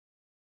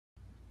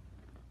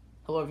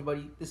Hello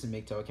everybody, this is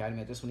MGTOW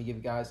Academy. I just want to give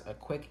you guys a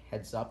quick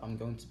heads up. I'm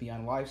going to be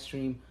on live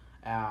stream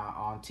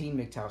on TEEN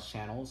MGTOW's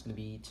channel. It's going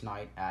to be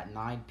tonight at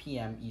 9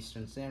 p.m.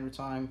 Eastern Standard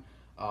Time.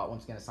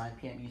 Once again, it's 9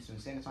 p.m. Eastern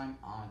Standard Time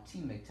on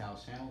TEEN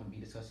MGTOW's channel. We'll be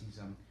discussing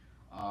some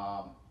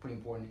pretty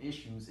important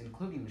issues,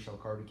 including the Michelle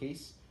Carter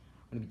case.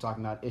 I'm going to be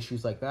talking about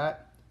issues like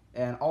that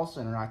and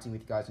also interacting with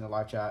you guys in the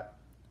live chat.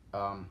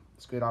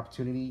 It's a great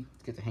opportunity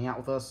to get to hang out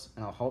with us,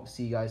 and I'll hope to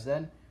see you guys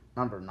then.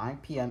 Remember, 9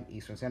 p.m.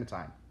 Eastern Standard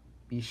Time.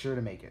 Be sure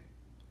to make it.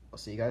 I'll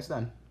see you guys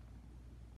then.